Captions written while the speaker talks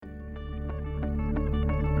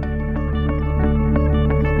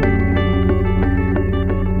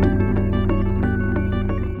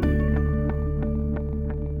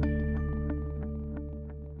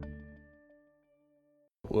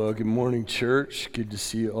Well, good morning, church. Good to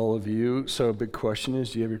see all of you. So a big question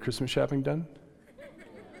is, do you have your Christmas shopping done?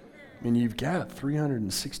 I mean, you've got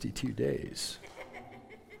 362 days.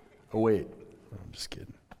 Oh, wait. No, I'm just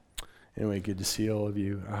kidding. Anyway, good to see all of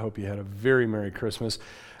you. I hope you had a very Merry Christmas.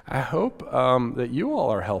 I hope that you all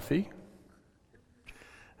are healthy,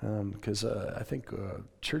 because I think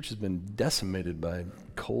church has been decimated by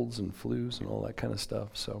colds and flus and all that kind of stuff.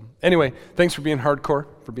 So anyway, thanks for being hardcore,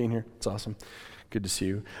 for being here. It's awesome. Good to see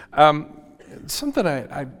you. Something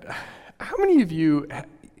how many of you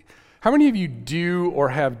do or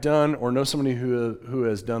have done or know somebody who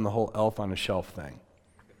has done the whole Elf on a Shelf thing?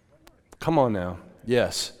 Come on now.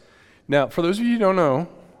 Yes. Now, for those of you who don't know,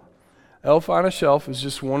 Elf on a Shelf is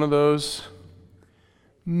just one of those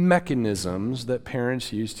mechanisms that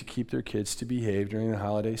parents use to keep their kids to behave during the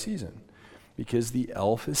holiday season. Because the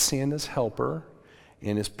elf is Santa's helper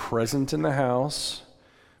and is present in the house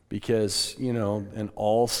because, an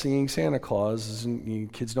all-seeing Santa Claus,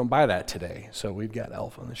 kids don't buy that today. So we've got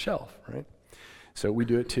Elf on the Shelf, right? So we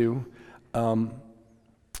do it too.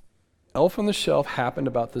 Elf on the Shelf happened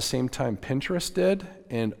about the same time Pinterest did,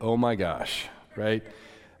 and oh my gosh, right?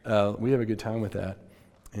 We have a good time with that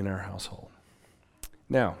in our household.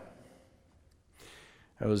 Now,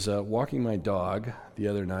 I was walking my dog the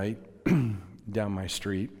other night down my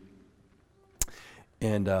street,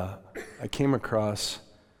 and I came across,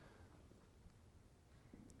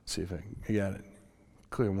 let's see if I got it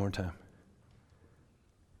clear one more time.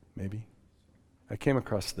 Maybe? I came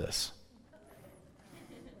across this.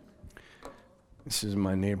 This is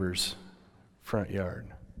my neighbor's front yard.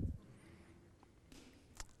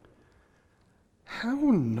 How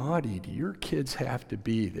naughty do your kids have to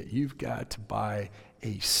be that you've got to buy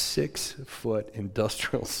a 6-foot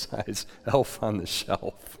industrial size Elf on the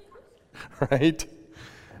Shelf, right?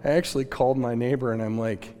 I actually called my neighbor and I'm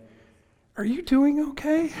like, are you doing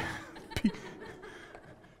okay?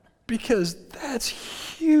 Because that's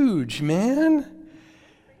huge, man.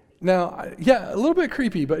 Now, yeah, a little bit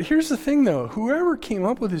creepy, but here's the thing though, whoever came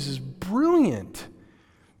up with this is brilliant.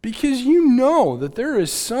 Because you know that there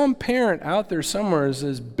is some parent out there somewhere that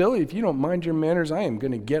says, Billy, if you don't mind your manners, I am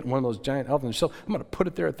going to get one of those giant Elf on the Shelf. I'm going to put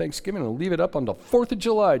it there at Thanksgiving and leave it up until 4th of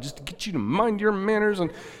July just to get you to mind your manners.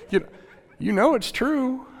 And you know it's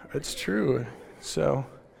true. It's true. So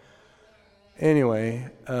anyway,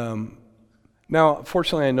 now,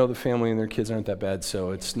 fortunately, I know the family and their kids aren't that bad,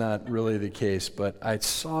 so it's not really the case. But I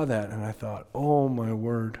saw that and I thought, oh my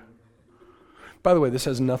word. By the way, this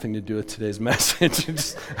has nothing to do with today's message.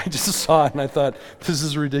 I just saw it and I thought, this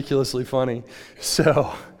is ridiculously funny.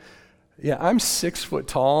 So, yeah, I'm 6 foot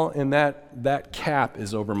tall and that cap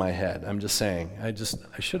is over my head. I'm just saying.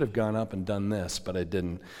 I should have gone up and done this, but I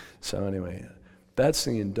didn't. So anyway, that's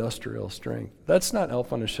the industrial strength. That's not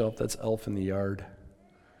Elf on a Shelf, that's Elf in the Yard.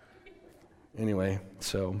 Anyway,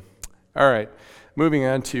 so, all right. Moving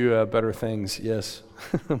on to better things. Yes,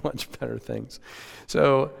 much better things.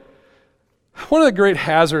 So, one of the great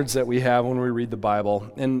hazards that we have when we read the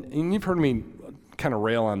Bible, and you've heard me kind of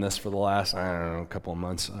rail on this for the last, couple of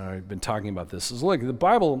months. I've been talking about this. Is look, the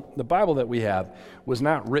Bible that we have was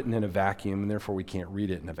not written in a vacuum, and therefore we can't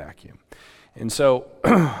read it in a vacuum. And so,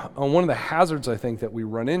 one of the hazards I think that we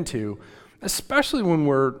run into, especially when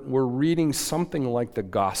we're reading something like the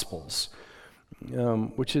Gospels,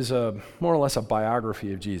 which is more or less a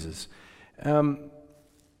biography of Jesus,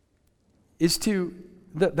 is to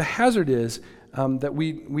the hazard is that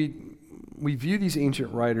we view these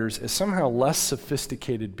ancient writers as somehow less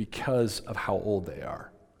sophisticated because of how old they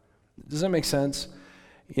are. Does that make sense?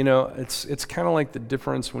 It's kind of like the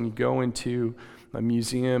difference when you go into a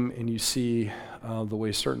museum and you see the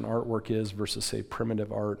way certain artwork is versus, say,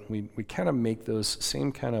 primitive art. We kind of make those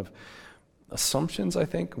same kind of assumptions, I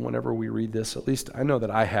think, whenever we read this. At least I know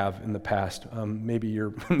that I have in the past. Maybe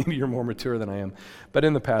you're more mature than I am, but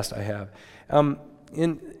in the past I have.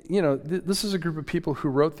 This is a group of people who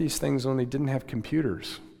wrote these things when they didn't have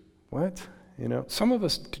computers. What? Some of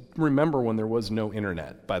us remember when there was no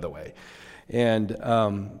internet, by the way. And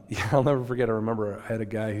I'll never forget, I remember I had a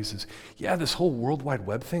guy who says, yeah, this whole World Wide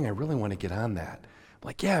Web thing, I really want to get on that. I'm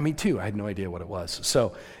like, yeah, me too. I had no idea what it was.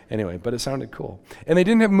 So anyway, but it sounded cool. And they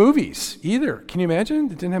didn't have movies either. Can you imagine?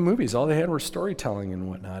 They didn't have movies. All they had were storytelling and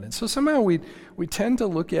whatnot. And so somehow we tend to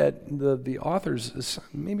look at the authors as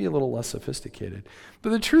maybe a little less sophisticated. But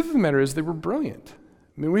the truth of the matter is they were brilliant.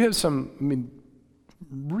 I mean, we have some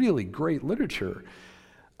really great literature.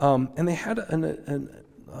 And they had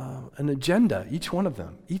an agenda, each one of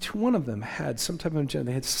them. Each one of them had some type of agenda.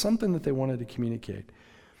 They had something that they wanted to communicate.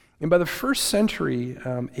 And by the 1st century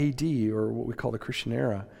AD, or what we call the Christian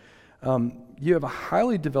era, you have a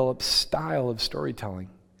highly developed style of storytelling.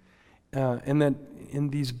 And then in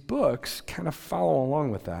these books kind of follow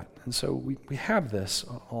along with that. And so we have this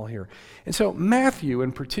all here. And so Matthew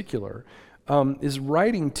in particular is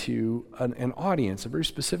writing to an audience, a very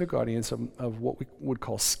specific audience of what we would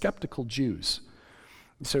call skeptical Jews.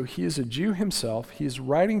 So he is a Jew himself. He is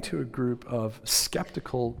writing to a group of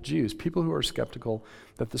skeptical Jews, people who are skeptical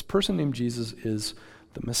that this person named Jesus is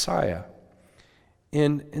the Messiah.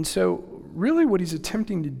 And so really what he's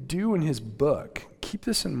attempting to do in his book, keep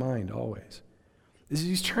this in mind always, is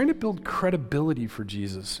he's trying to build credibility for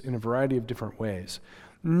Jesus in a variety of different ways.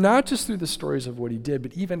 Not just through the stories of what he did,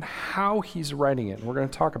 but even how he's writing it. And we're going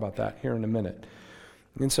to talk about that here in a minute.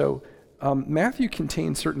 And so Matthew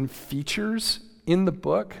contains certain features in the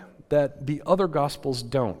book that the other Gospels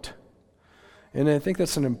don't. And I think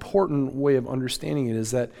that's an important way of understanding it,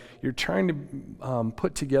 is that you're trying to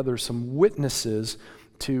put together some witnesses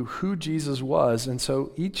to who Jesus was. And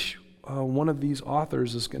so each one of these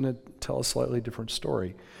authors is going to tell a slightly different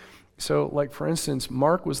story. So like for instance,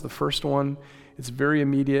 Mark was the first one. It's very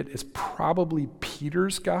immediate. It's probably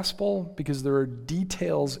Peter's gospel because there are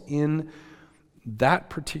details in that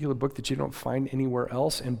particular book that you don't find anywhere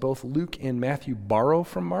else, and both Luke and Matthew borrow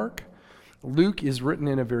from Mark. Luke is written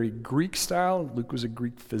in a very Greek style. Luke was a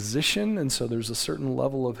Greek physician, and so there's a certain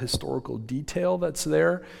level of historical detail that's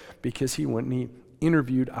there because he went and he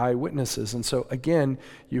interviewed eyewitnesses. And so again,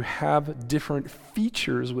 you have different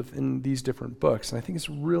features within these different books, and I think it's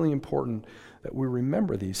really important that we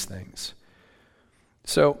remember these things.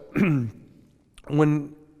 So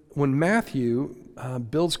when Matthew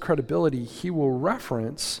builds credibility, he will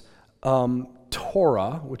reference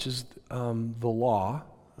Torah, which is the law,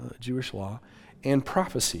 Jewish law, and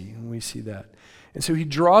prophecy, and we see that. And so he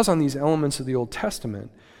draws on these elements of the Old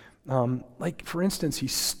Testament. Like, for instance, he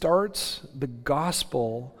starts the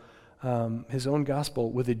gospel, his own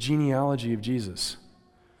gospel, with a genealogy of Jesus.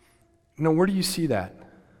 Now, where do you see that?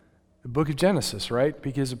 The book of Genesis, right?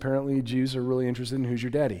 Because apparently Jews are really interested in who's your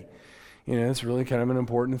daddy. You know, it's really kind of an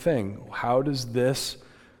important thing. How does this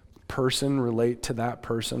person relate to that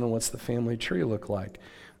person, and what's the family tree look like?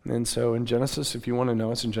 And so in Genesis, if you want to know,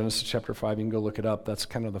 it's in Genesis chapter 5, you can go look it up. That's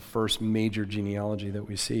kind of the first major genealogy that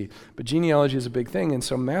we see. But genealogy is a big thing, and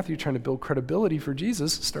so Matthew, trying to build credibility for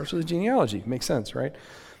Jesus, starts with a genealogy. Makes sense, right?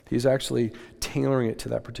 He's actually tailoring it to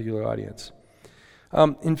that particular audience.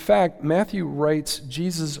 In fact, Matthew writes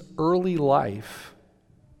Jesus' early life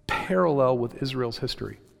parallel with Israel's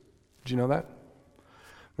history. Did you know that?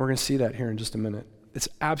 We're going to see that here in just a minute. It's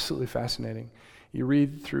absolutely fascinating. You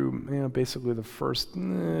read through, basically the first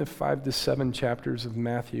 5 to 7 chapters of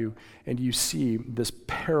Matthew, and you see this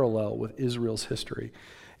parallel with Israel's history.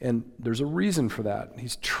 And there's a reason for that.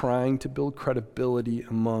 He's trying to build credibility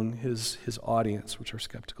among his audience, which are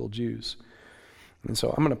skeptical Jews. And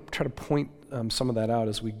so I'm going to try to point some of that out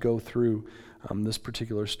as we go through this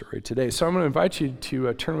particular story today. So I'm going to invite you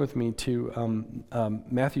to turn with me to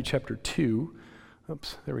Matthew chapter 2.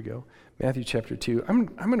 Oops, there we go. Matthew chapter 2. I'm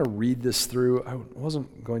going to read this through. I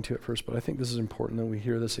wasn't going to at first, but I think this is important that we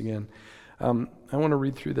hear this again. I want to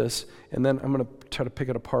read through this, and then I'm going to try to pick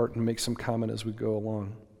it apart and make some comment as we go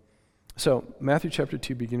along. So, Matthew chapter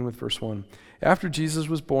 2, beginning with verse 1. After Jesus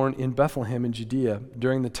was born in Bethlehem in Judea,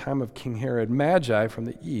 during the time of King Herod, Magi from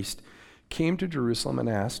the east came to Jerusalem and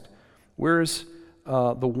asked, "Where is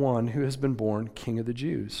the one who has been born King of the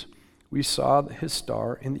Jews? We saw his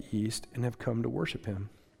star in the east and have come to worship him."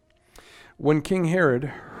 When King Herod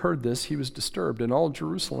heard this, he was disturbed, and all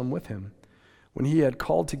Jerusalem with him. When he had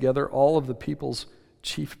called together all of the people's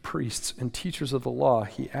chief priests and teachers of the law,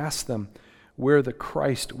 he asked them where the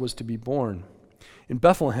Christ was to be born. "In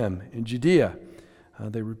Bethlehem, in Judea,"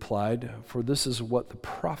 they replied, "for this is what the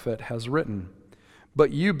prophet has written.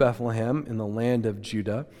 But you, Bethlehem, in the land of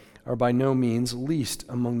Judah, are by no means least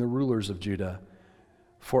among the rulers of Judah.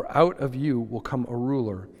 For out of you will come a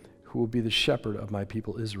ruler who will be the shepherd of my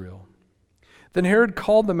people Israel." Then Herod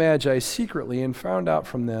called the Magi secretly and found out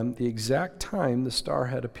from them the exact time the star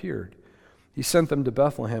had appeared. He sent them to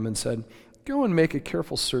Bethlehem and said, "Go and make a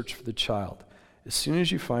careful search for the child. As soon as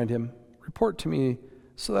you find him, report to me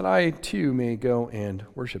so that I too may go and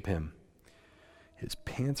worship him." His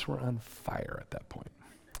pants were on fire at that point.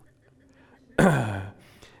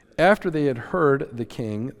 After they had heard the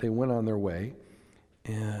king, they went on their way,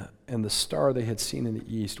 and the star they had seen in the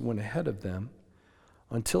east went ahead of them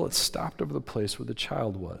until it stopped over the place where the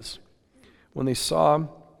child was. When they saw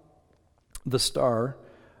the star,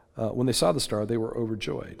 they were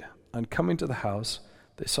overjoyed. On coming to the house,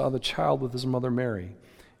 they saw the child with his mother Mary,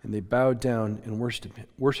 and they bowed down and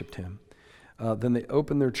worshipped him. Then they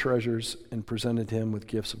opened their treasures and presented him with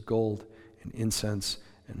gifts of gold and incense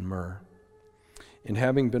and myrrh. And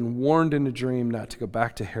having been warned in a dream not to go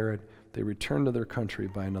back to Herod, they returned to their country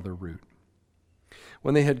by another route.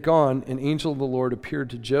 When they had gone, an angel of the Lord appeared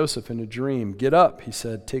to Joseph in a dream. "Get up," he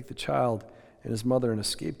said, "take the child and his mother and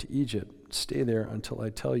escape to Egypt. Stay there until I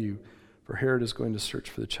tell you, for Herod is going to search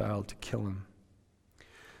for the child to kill him."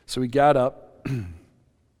 So he got up,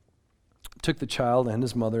 took the child and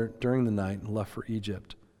his mother during the night, and left for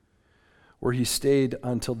Egypt, where he stayed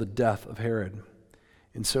until the death of Herod.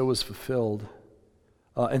 And so was fulfilled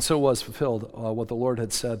what the Lord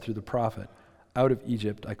had said through the prophet, "Out of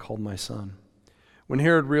Egypt I called my son." When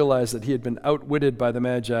Herod realized that he had been outwitted by the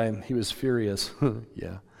Magi, he was furious.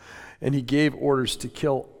 Yeah. And he gave orders to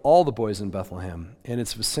kill all the boys in Bethlehem and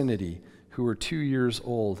its vicinity who were 2 years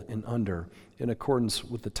old and under, in accordance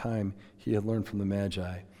with the time he had learned from the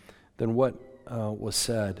Magi. Then what was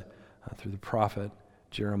said through the prophet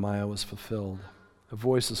Jeremiah was fulfilled. A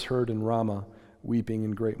voice is heard in Ramah, weeping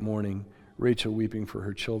in great mourning, Rachel weeping for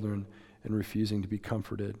her children and refusing to be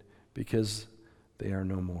comforted, because they are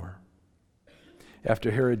no more.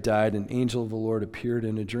 After Herod died, an angel of the Lord appeared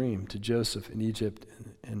in a dream to Joseph in Egypt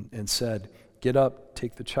and said, "Get up,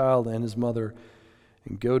 take the child and his mother,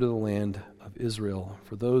 and go to the land of Israel,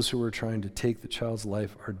 for those who were trying to take the child's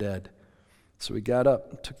life are dead." So he got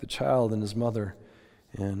up, took the child and his mother,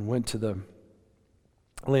 and went to the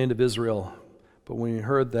land of Israel. But when he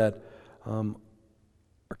heard that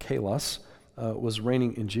Archelaus was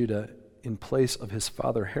reigning in Judah in place of his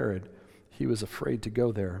father Herod, he was afraid to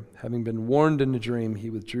go there. Having been warned in a dream, he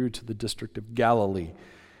withdrew to the district of Galilee,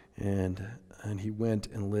 and he went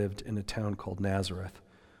and lived in a town called Nazareth.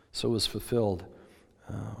 So was fulfilled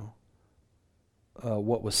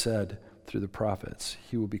what was said through the prophets,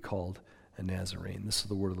 "He will be called a Nazarene." This is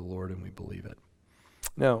the word of the Lord, and we believe it.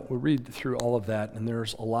 Now, we read through all of that, and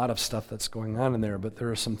there's a lot of stuff that's going on in there, but there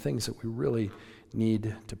are some things that we really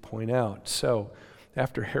need to point out. So,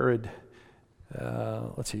 after Herod,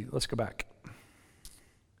 let's go back.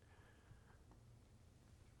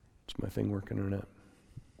 Is my thing working or not?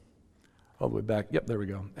 All the way back. Yep, there we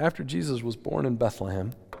go. After Jesus was born in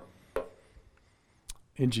Bethlehem,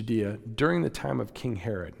 in Judea, during the time of King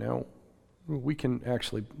Herod. Now, we can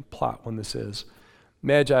actually plot when this is.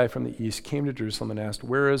 Magi from the east came to Jerusalem and asked,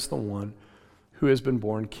 "Where is the one who has been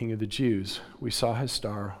born King of the Jews? We saw his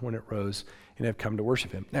star when it rose and have come to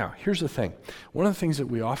worship him." Now, here's the thing. One of the things that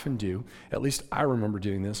we often do, at least I remember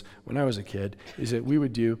doing this when I was a kid, is that we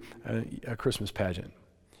would do a Christmas pageant.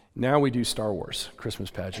 Now we do Star Wars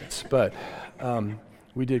Christmas pageants, but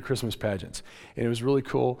we did Christmas pageants. And it was really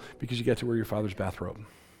cool because you got to wear your father's bathrobe,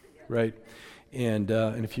 right? And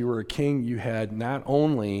if you were a king, you had not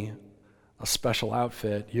only a special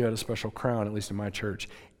outfit, you had a special crown, at least in my church,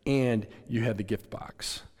 and you had the gift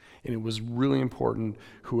box. And it was really important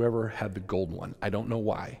whoever had the gold one. I don't know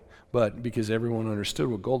why, but because everyone understood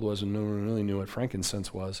what gold was and no one really knew what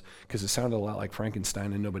frankincense was, because it sounded a lot like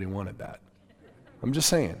Frankenstein and nobody wanted that. I'm just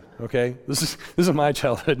saying, okay? This is my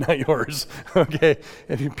childhood, not yours, okay?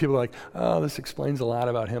 And people are like, "Oh, this explains a lot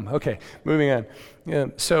about him." Okay, moving on. Yeah,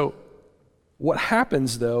 so what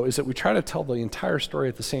happens, though, is that we try to tell the entire story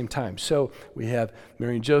at the same time. So we have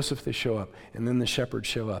Mary and Joseph, they show up, and then the shepherds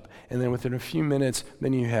show up. And then within a few minutes,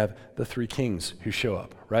 then you have the three kings who show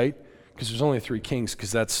up, right? Because there's only three kings,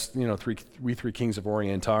 because that's, we three kings of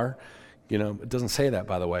Orient are. It doesn't say that,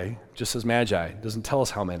 by the way. It just says Magi. It doesn't tell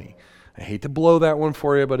us how many. I hate to blow that one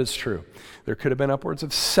for you, but it's true. There could have been upwards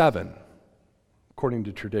of 7, according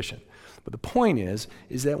to tradition. But the point is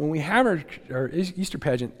that when we have our Easter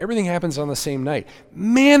pageant, everything happens on the same night.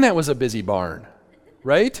 Man, that was a busy barn,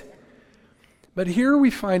 right? But here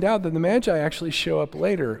we find out that the Magi actually show up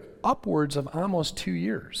later, upwards of almost 2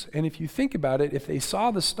 years. And if you think about it, if they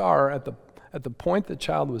saw the star at the point the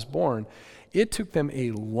child was born, it took them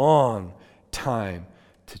a long time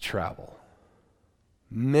to travel.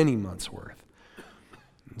 Many months worth.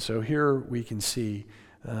 And so here we can see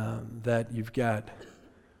that you've got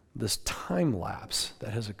this time lapse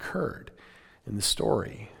that has occurred in the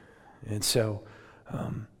story. And so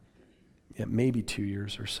it may be 2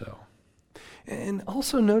 years or so. And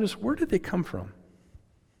also notice, where did they come from?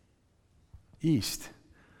 East.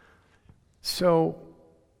 So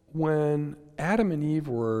when Adam and Eve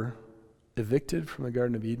were evicted from the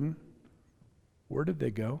Garden of Eden, where did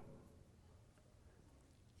they go?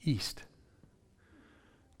 East,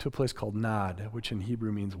 to a place called Nod, which in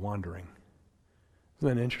Hebrew means wandering.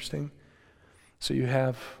 Isn't that interesting? So you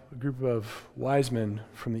have a group of wise men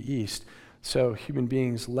from the east. So human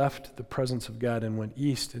beings left the presence of God and went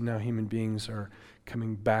east, and now human beings are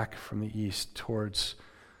coming back from the east towards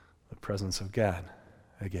the presence of God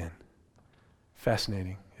again.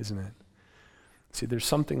 Fascinating, isn't it? See, there's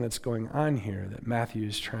something that's going on here that Matthew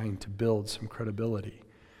is trying to build some credibility.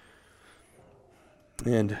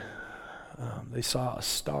 And they saw a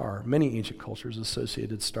star. Many ancient cultures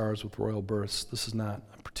associated stars with royal births. This is not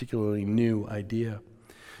a particularly new idea.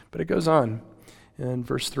 But it goes on in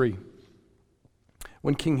verse 3.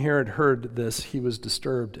 When King Herod heard this, he was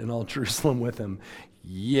disturbed, and all Jerusalem with him.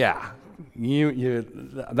 Yeah,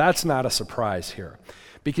 that's not a surprise here.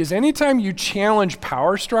 Because anytime you challenge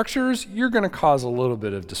power structures, you're going to cause a little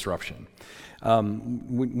bit of disruption.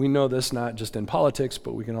 We know this not just in politics,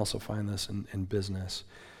 but we can also find this in business.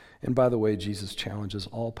 And by the way, Jesus challenges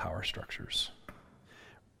all power structures.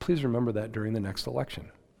 Please remember that during the next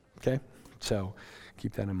election, okay? So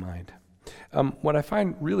keep that in mind. What I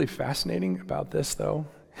find really fascinating about this, though,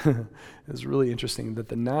 is really interesting that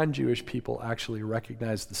the non-Jewish people actually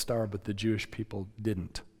recognized the star, but the Jewish people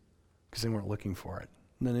didn't because they weren't looking for it.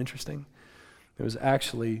 Isn't that interesting? It was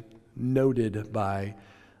actually noted by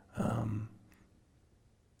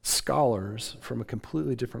scholars from a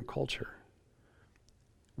completely different culture.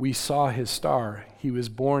 We saw his star. He was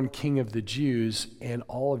born King of the Jews, and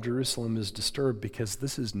all of Jerusalem is disturbed because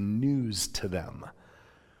this is news to them.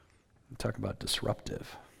 Talk about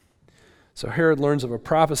disruptive. So Herod learns of a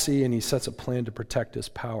prophecy, and he sets a plan to protect his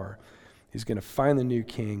power. He's going to find the new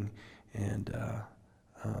king and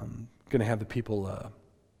going to have the people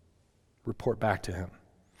report back to him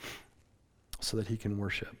so that he can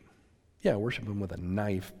worship. Yeah, worship him with a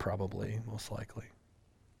knife, probably, most likely.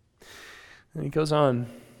 And he goes on.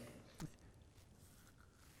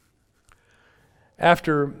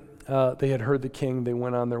 After they had heard the king, they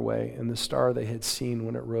went on their way, and the star they had seen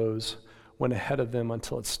when it rose went ahead of them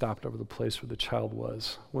until it stopped over the place where the child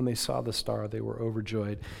was. When they saw the star, they were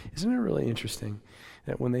overjoyed. Isn't it really interesting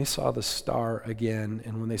that when they saw the star again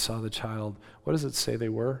and when they saw the child, what does it say they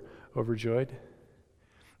were? Overjoyed.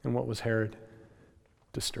 And what was Herod?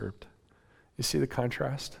 Disturbed. You see the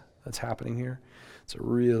contrast that's happening here? It's a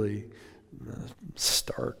really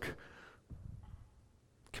stark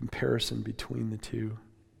comparison between the two.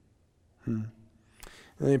 And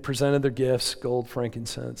they presented their gifts, gold,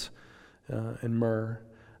 frankincense, and myrrh.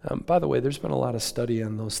 By the way, there's been a lot of study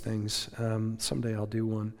on those things. Someday I'll do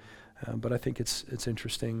one. But I think it's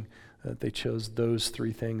interesting that they chose those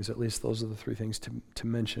three things. At least those are the three things to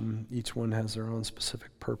mention. Each one has their own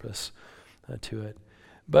specific purpose to it.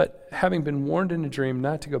 But having been warned in a dream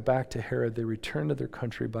not to go back to Herod, they returned to their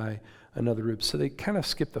country by another route. So they kind of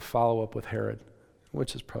skipped the follow-up with Herod,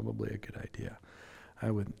 which is probably a good idea, I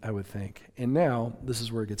would think. And now, this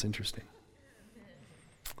is where it gets interesting.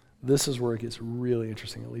 This is where it gets really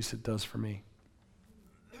interesting, at least it does for me.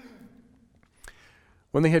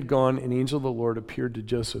 When they had gone, an angel of the Lord appeared to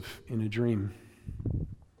Joseph in a dream.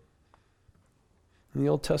 In the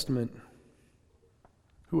Old Testament,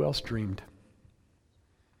 who else dreamed?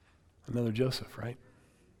 Another Joseph, right?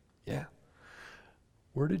 Yeah.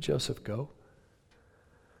 Where did Joseph go?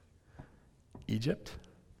 Egypt.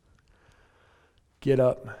 Get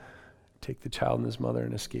up, take the child and his mother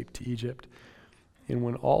and escape to Egypt. And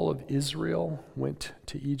when all of Israel went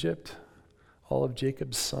to Egypt, all of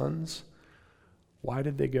Jacob's sons, why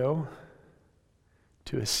did they go?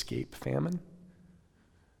 To escape famine. You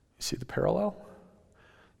see the parallel?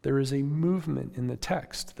 There is a movement in the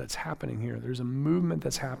text that's happening here. There's a movement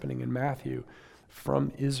that's happening in Matthew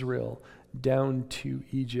from Israel down to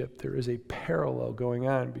Egypt. There is a parallel going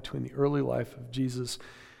on between the early life of Jesus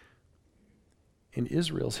and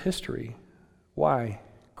Israel's history. Why?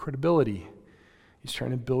 Credibility. He's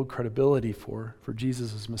trying to build credibility for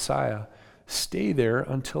Jesus as Messiah. Stay there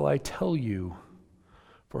until I tell you.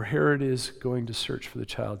 For Herod is going to search for the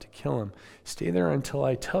child to kill him. Stay there until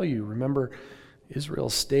I tell you. Remember, Israel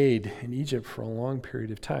stayed in Egypt for a long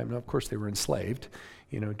period of time. Now, of course, they were enslaved,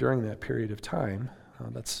 during that period of time.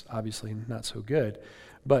 That's obviously not so good.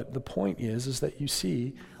 But the point is that you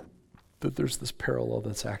see that there's this parallel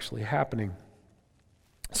that's actually happening.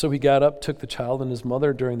 So he got up, took the child and his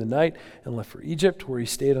mother during the night, and left for Egypt, where he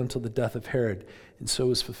stayed until the death of Herod. And so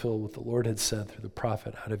was fulfilled what the Lord had said through the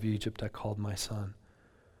prophet, "Out of Egypt I called my son."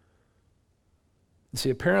 And see,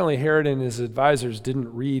 apparently Herod and his advisors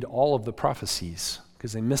didn't read all of the prophecies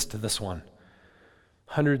because they missed this one.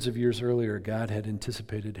 Hundreds of years earlier, God had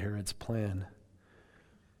anticipated Herod's plan.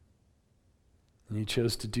 And he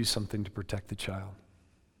chose to do something to protect the child.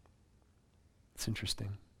 It's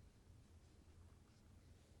interesting.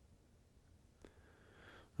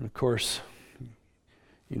 And of course,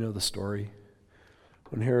 you know the story.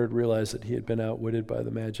 When Herod realized that he had been outwitted by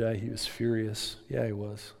the Magi, he was furious. Yeah, he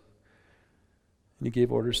was. And he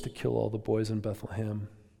gave orders to kill all the boys in Bethlehem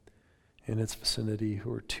and its vicinity who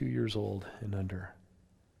were 2 years old and under.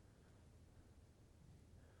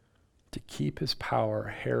 to keep his power,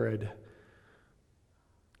 Herod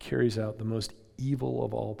carries out the most evil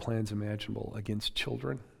of all plans imaginable against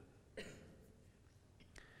children.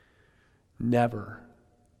 Never,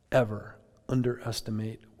 ever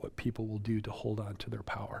underestimate what people will do to hold on to their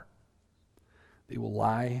power. They will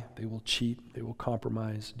lie, they will cheat, they will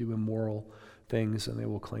compromise, do immoral things, and they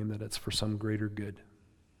will claim that it's for some greater good.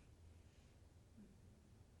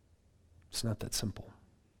 It's not that simple.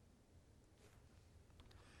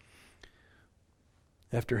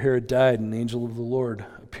 After Herod died, an angel of the Lord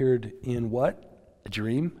appeared in what? A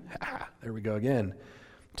dream? There we go again.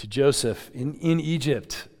 To Joseph in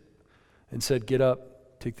Egypt and said, "Get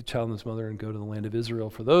up, take the child and his mother and go to the land of Israel,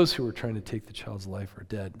 for those who were trying to take the child's life are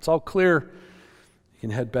dead." It's all clear. You can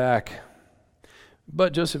head back.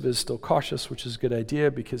 But Joseph is still cautious, which is a good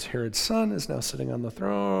idea because Herod's son is now sitting on the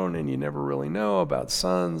throne, and you never really know about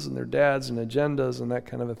sons and their dads and agendas and that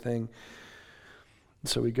kind of a thing. And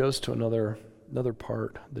so he goes to another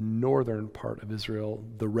part, the northern part of Israel,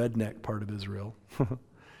 the redneck part of Israel,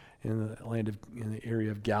 in the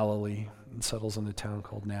area of Galilee, and settles in a town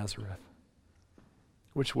called Nazareth,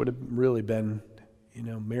 which would have really been,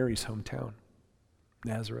 Mary's hometown,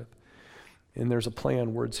 Nazareth. And there's a play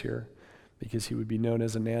on words here, because he would be known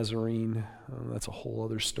as a Nazarene. That's a whole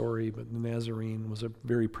other story, but the Nazarene was a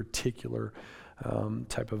very particular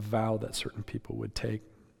type of vow that certain people would take.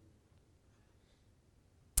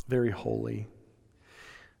 Very holy.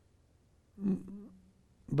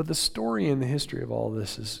 But the story and the history of all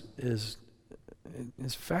this is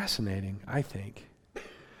fascinating, I think.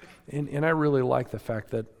 And I really like the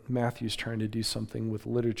fact that Matthew's trying to do something with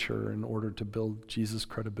literature in order to build Jesus'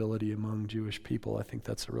 credibility among Jewish people. I think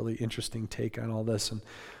that's a really interesting take on all this,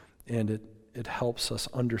 and it helps us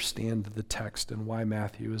understand the text and why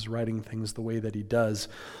Matthew is writing things the way that he does.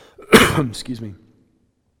 Excuse me.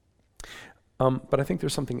 But I think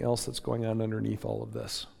there's something else that's going on underneath all of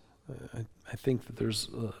this. I think that there's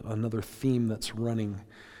another theme that's running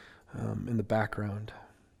in the background.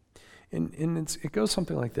 And it goes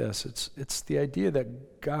something like this. It's the idea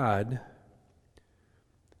that God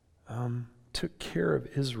took care of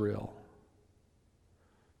Israel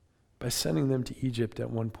by sending them to Egypt at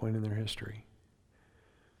one point in their history.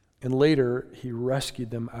 And later, he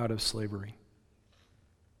rescued them out of slavery.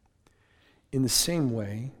 In the same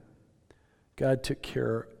way, God took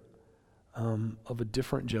care of a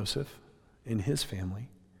different Joseph and his family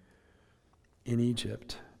in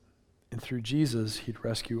Egypt. And through Jesus, he'd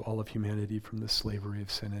rescue all of humanity from the slavery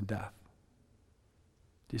of sin and death.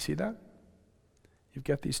 Do you see that? You've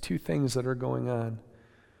got these two things that are going on.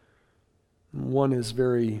 One is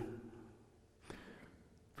very,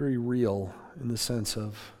 very real in the sense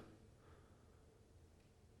of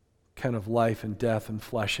kind of life and death and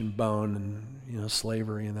flesh and bone and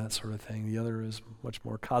slavery and that sort of thing. The other is much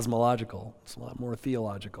more cosmological. It's a lot more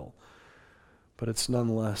theological, but it's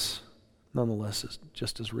nonetheless is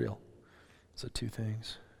just as real. So two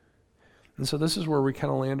things. And so this is where we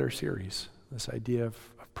kind of land our series, this idea of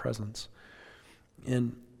presence.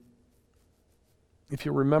 And if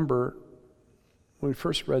you remember, when we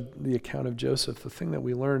first read the account of Joseph, the thing that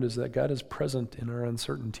we learned is that God is present in our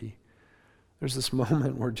uncertainty. There's this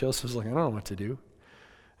moment where Joseph's like, I don't know what to do.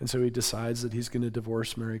 And so he decides that he's going to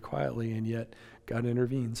divorce Mary quietly, and yet God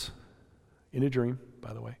intervenes in a dream,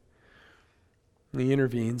 by the way. And he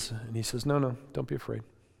intervenes, and he says, no, don't be afraid.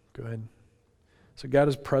 Go ahead. So God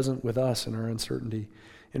is present with us in our uncertainty.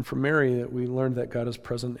 And from Mary, we learned that God is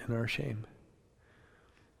present in our shame.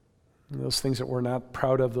 And those things that we're not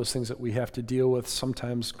proud of, those things that we have to deal with,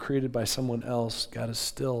 sometimes created by someone else, God is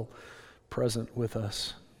still present with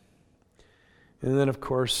us. And then, of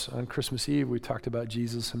course, on Christmas Eve, we talked about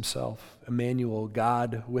Jesus himself, Emmanuel,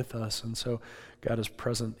 God with us. And so God is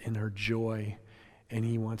present in our joy, and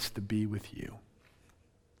he wants to be with you,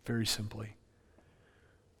 very simply.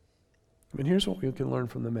 But here's what we can learn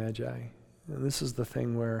from the Magi. And this is the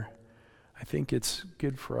thing where I think it's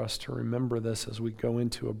good for us to remember this as we go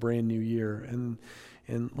into a brand new year. And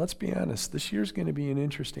let's be honest, this year's going to be an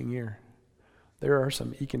interesting year. There are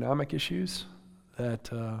some economic issues that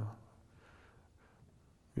going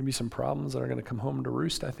to be some problems that are going to come home to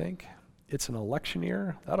roost, I think. It's an election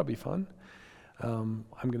year. That'll be fun. I'm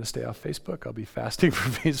going to stay off Facebook. I'll be fasting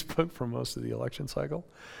from Facebook for most of the election cycle.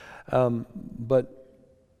 But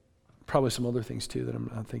probably some other things too that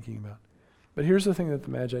I'm not thinking about. But here's the thing that the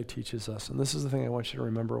Magi teaches us, and this is the thing I want you to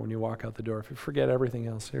remember when you walk out the door. If you forget everything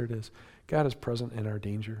else, here it is. God is present in our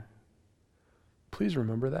danger. Please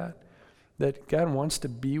remember that God wants to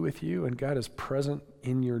be with you, and God is present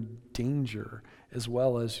in your danger as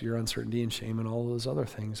well as your uncertainty and shame and all those other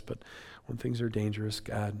things. But when things are dangerous,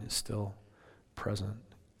 God is still present.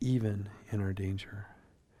 even in our danger.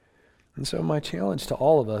 And so my challenge to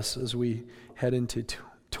all of us as we head into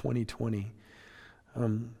 2020,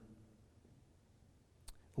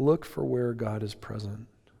 look for where God is present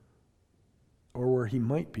or where he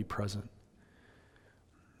might be present.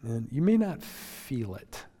 And you may not feel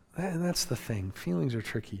it. And that's the thing. Feelings are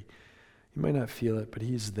tricky. You might not feel it, but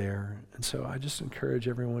he's there. And so I just encourage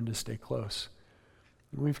everyone to stay close.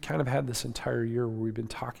 We've kind of had this entire year where we've been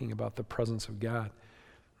talking about the presence of God.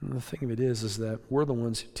 And the thing of it is that we're the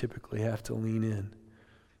ones who typically have to lean in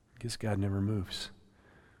because God never moves.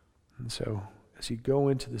 And so as you go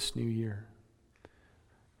into this new year,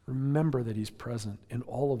 remember that he's present in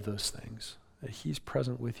all of those things, that he's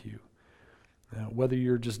present with you. Whether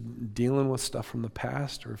you're just dealing with stuff from the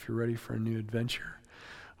past or if you're ready for a new adventure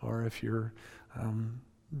or if you're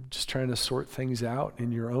just trying to sort things out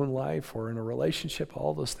in your own life or in a relationship,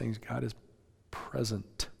 all those things, God is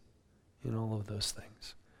present in all of those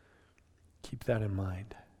things. Keep that in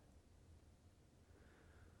mind.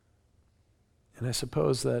 And I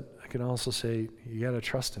suppose that I can also say you got to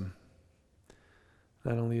trust him.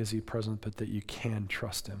 Not only is he present, but that you can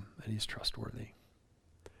trust him, that he's trustworthy.